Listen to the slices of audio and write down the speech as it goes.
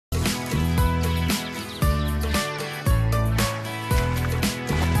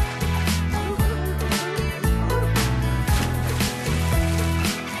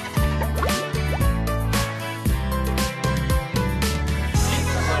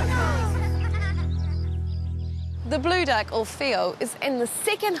The blue duck, or Whio, is in the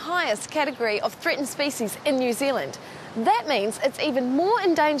second highest category of threatened species in New Zealand. That means it's even more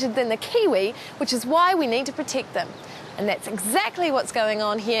endangered than the kiwi, which is why we need to protect them. And that's exactly what's going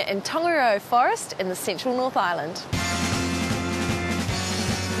on here in Whio Forest in the central North Island.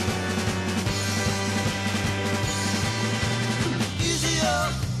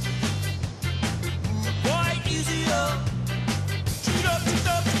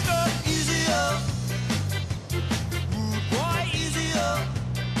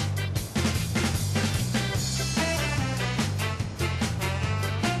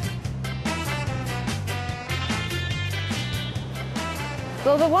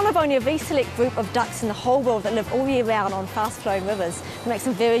 Well, they're one of only a very select group of ducks in the whole world that live all year round on fast-flowing rivers. It makes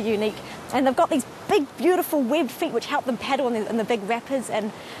them very unique. And they've got these big, beautiful webbed feet which help them paddle in the big rapids,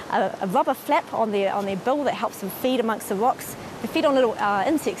 and a rubber flap on their bill that helps them feed amongst the rocks. They feed on little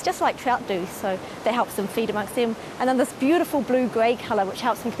insects, just like trout do, so that helps them feed amongst them. And then this beautiful blue-grey colour which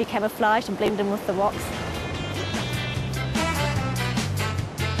helps them to be camouflaged and blend in with the rocks.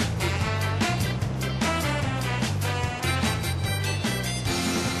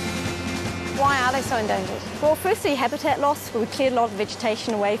 Why are they so endangered? Well, firstly, habitat loss. We cleared a lot of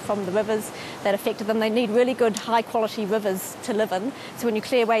vegetation away from the rivers that affected them. They need really good, high-quality rivers to live in. So when you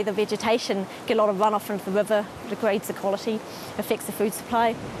clear away the vegetation, get a lot of runoff into the river, degrades the quality, affects the food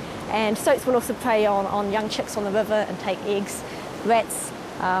supply. And stoats will also prey on young chicks on the river and take eggs. Rats,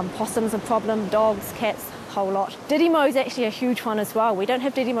 possums are a problem, dogs, cats, a whole lot. Didymo is actually a huge one as well. We don't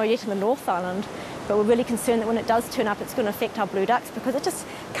have Didymo yet in the North Island, but we're really concerned that when it does turn up, it's going to affect our blue ducks because it just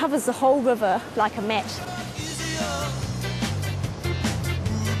covers the whole river like a mat.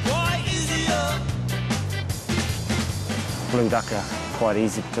 Blue duck are quite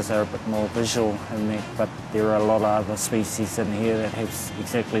easy because they're a bit more visual in that, but there are a lot of other species in here that have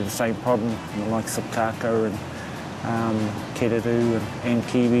exactly the same problem, the likes of kaka and keridu and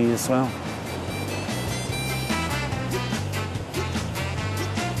kiwi as well.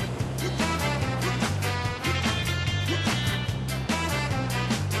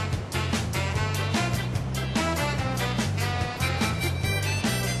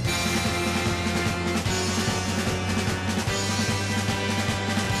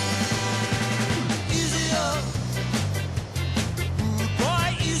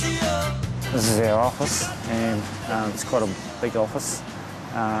 This is our office, and it's quite a big office.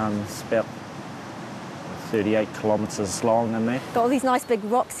 It's about 38 kilometres long in there. Got all these nice big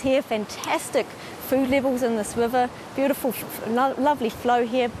rocks here, fantastic food levels in this river, beautiful, lovely flow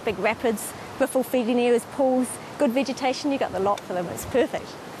here, big rapids, riffle feeding areas, pools, good vegetation. You got the lot for them, it's perfect.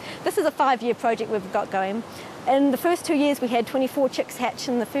 This is a 5-year project we've got going. In the first 2 years we had 24 chicks hatch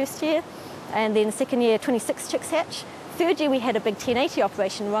in the first year, and then the second year 26 chicks hatch. Third year we had a big 1080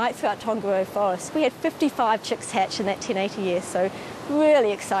 operation right throughout Whio Forest. We had 55 chicks hatch in that 1080 year, so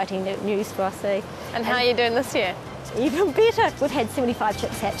really exciting news for us, eh? And how are you doing this year? Even better. We've had 75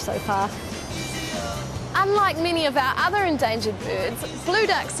 chicks hatch so far. Unlike many of our other endangered birds, blue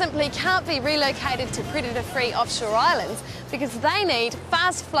ducks simply can't be relocated to predator-free offshore islands because they need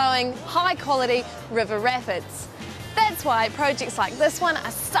fast-flowing, high-quality river rapids. That's why projects like this one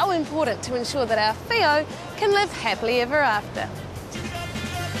are so important to ensure that our Whio can live happily ever after.